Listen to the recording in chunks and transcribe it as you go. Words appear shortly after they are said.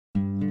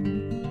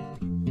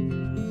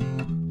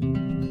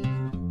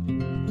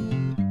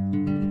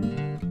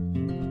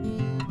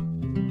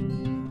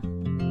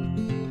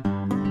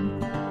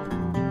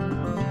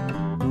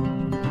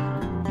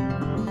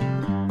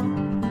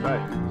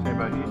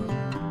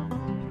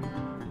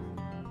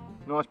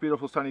Nice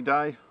beautiful sunny day,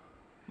 a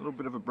little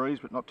bit of a breeze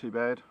but not too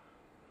bad. So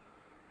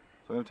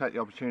I'm going to take the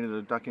opportunity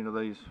to duck into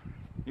these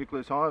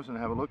nucleus hives and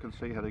have a look and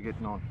see how they're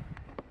getting on.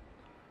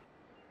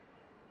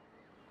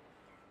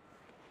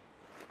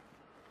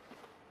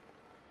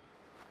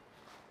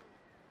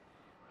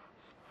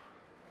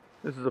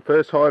 This is the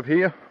first hive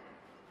here.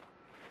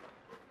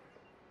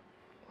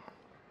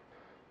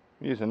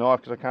 Use a knife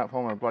because I can't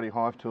find my bloody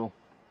hive tool.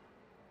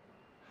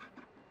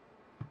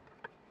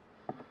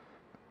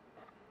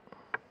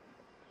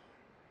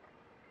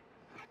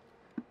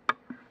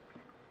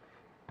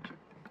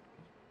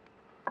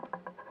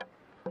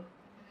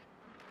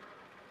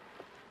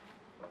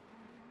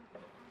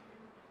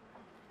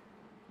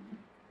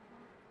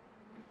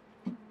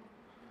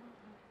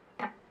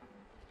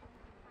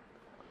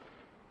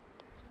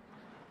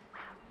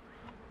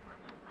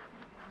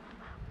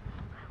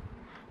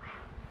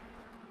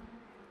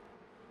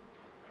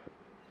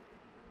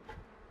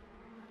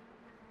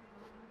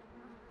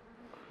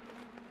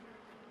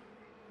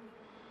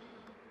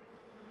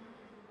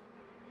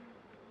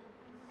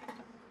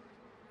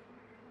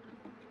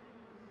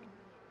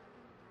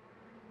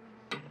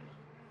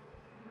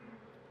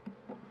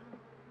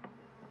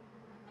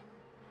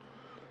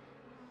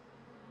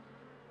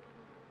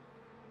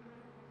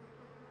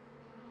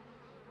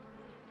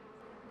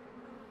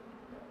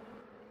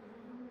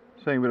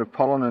 Seeing a bit of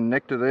pollen and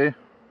nectar there.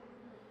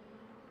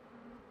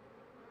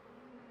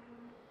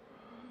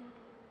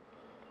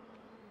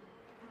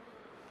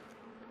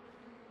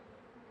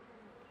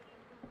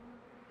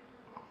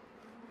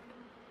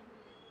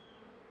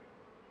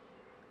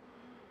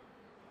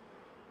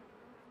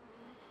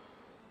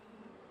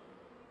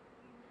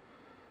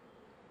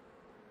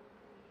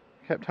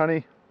 Capped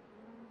honey.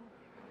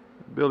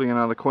 Building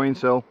another queen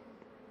cell.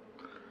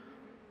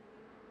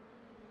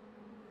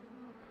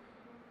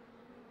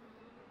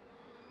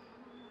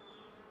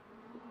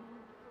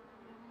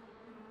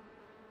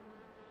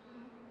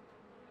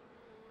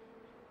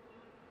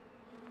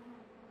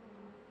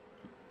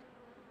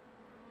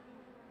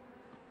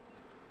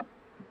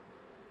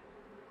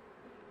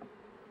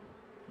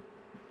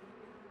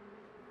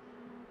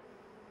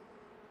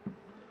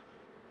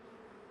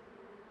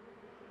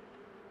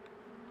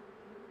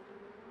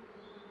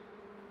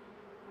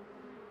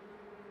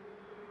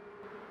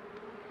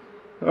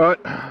 Alright,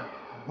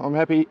 I'm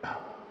happy.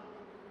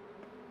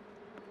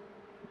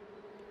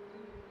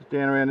 Just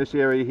down around this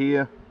area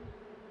here.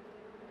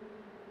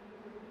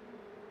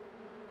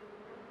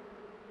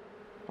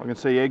 I can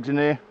see eggs in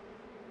there.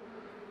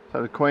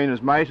 So the queen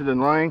is mated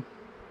and laying.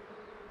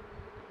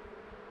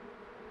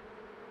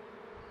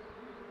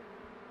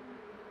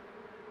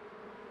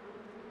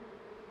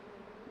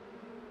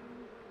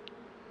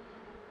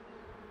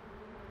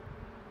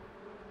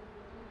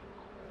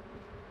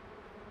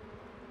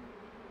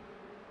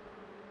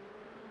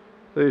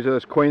 These are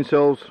those queen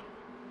cells.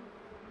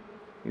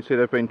 You can see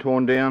they've been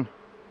torn down.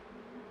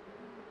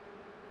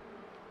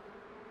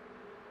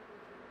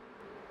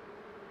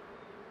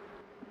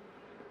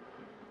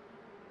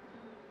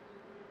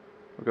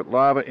 I've got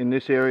larvae in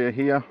this area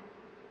here.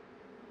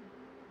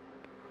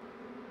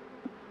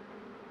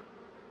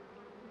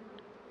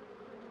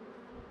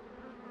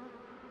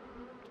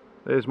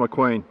 There's my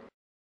queen.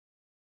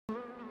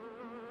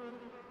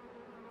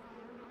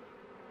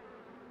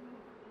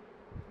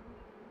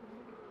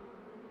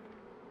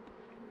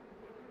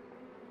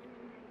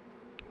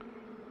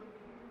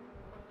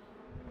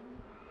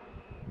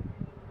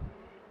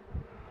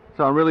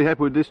 So I'm really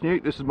happy with this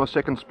nuke. This is my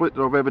second split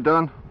that I've ever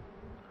done.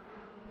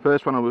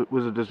 First one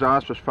was a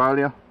disastrous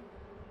failure.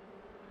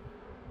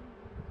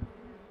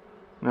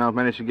 Now I've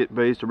managed to get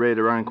bees to rear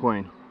their own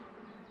queen.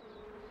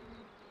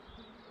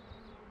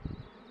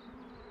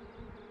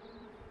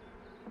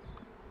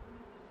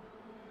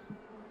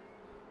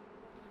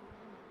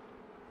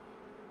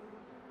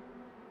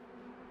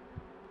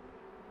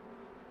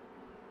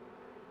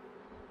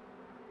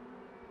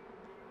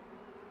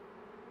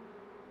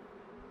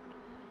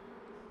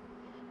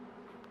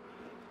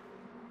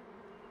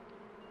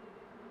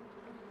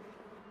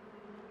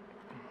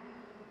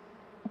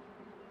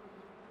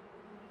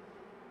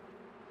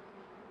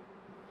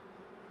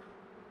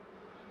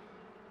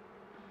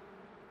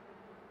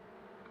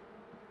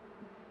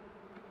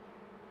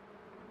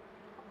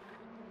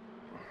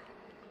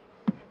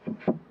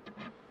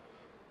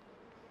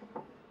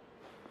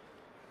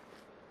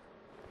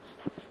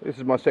 This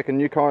is my second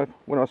nuke hive.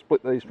 When I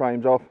split these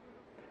frames off,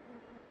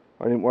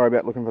 I didn't worry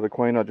about looking for the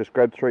queen. I just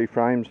grabbed 3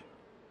 frames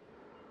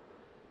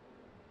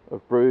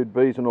of brood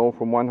bees and all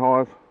from one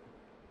hive.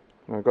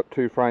 And I got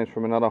 2 frames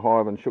from another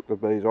hive and shook the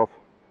bees off,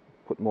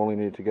 put them all in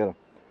here together.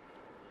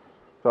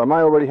 So I may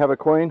already have a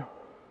queen.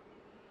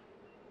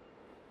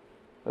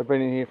 They've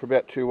been in here for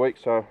about 2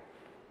 weeks, so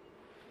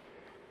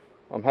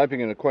I'm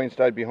hoping the queen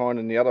stayed behind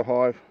in the other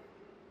hive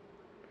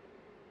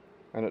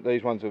and that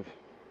these ones have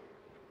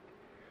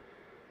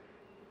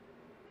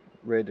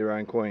reared their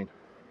own queen.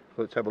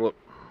 So let's have a look.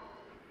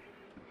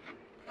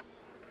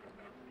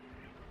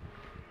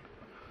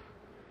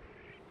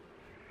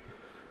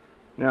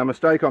 Now, a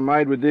mistake I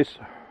made with this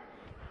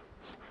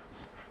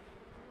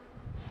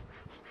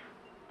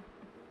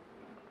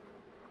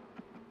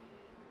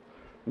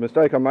The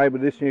mistake I made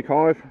with this new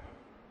hive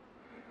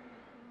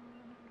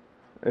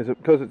is that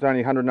because it's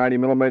only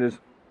 180mm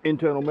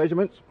internal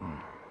measurements,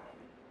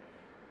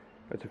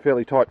 it's a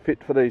fairly tight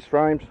fit for these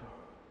frames.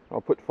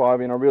 I'll put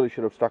 5 in. I really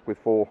should have stuck with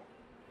 4.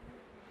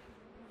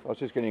 I was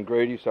just getting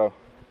greedy, so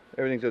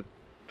everything's a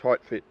tight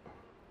fit.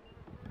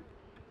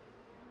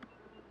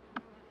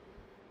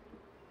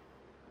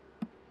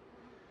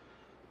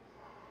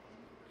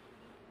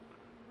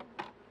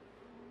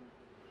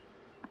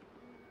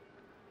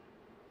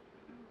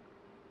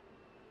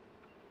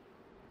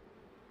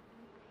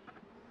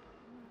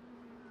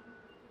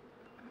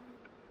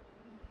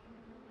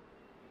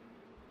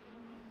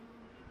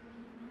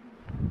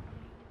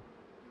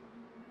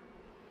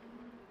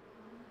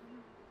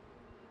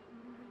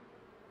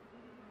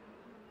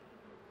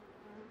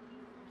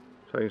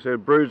 So you can see the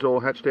brood's all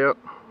hatched out.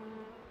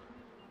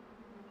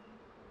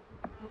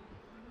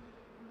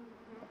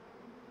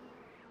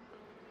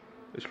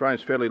 This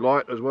frame's fairly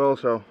light as well,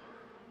 so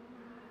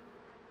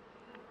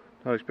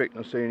not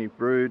expecting to see any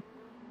brood.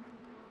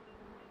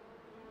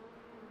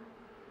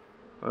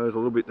 There's a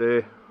little bit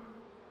there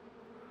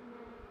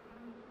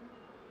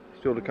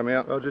still to come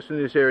out. Well, just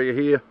in this area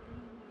here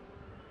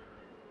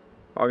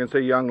I can see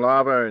young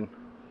larvae and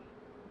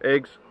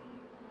eggs.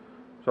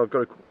 So I've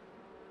got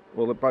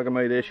well, the bugger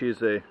me, there she is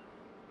there.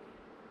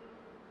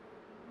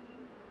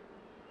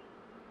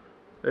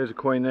 There's a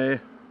queen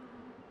there.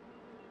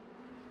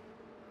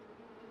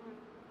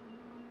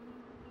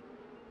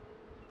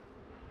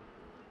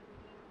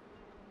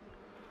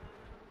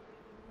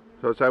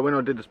 So when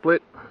I did the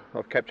split,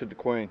 I've captured the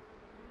queen.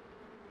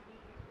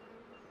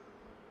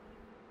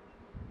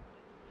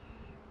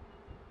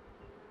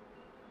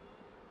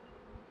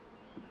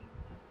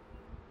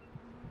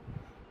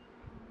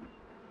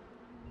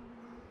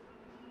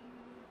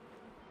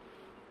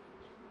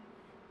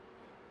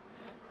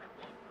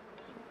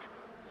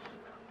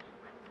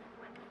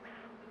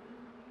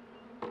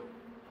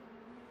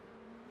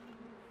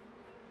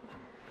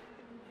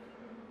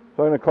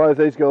 So I'm going to close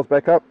these girls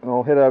back up and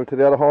I'll head over to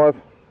the other hive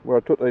where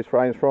I took these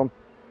frames from,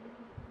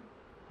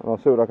 and I'll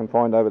see what I can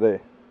find over there.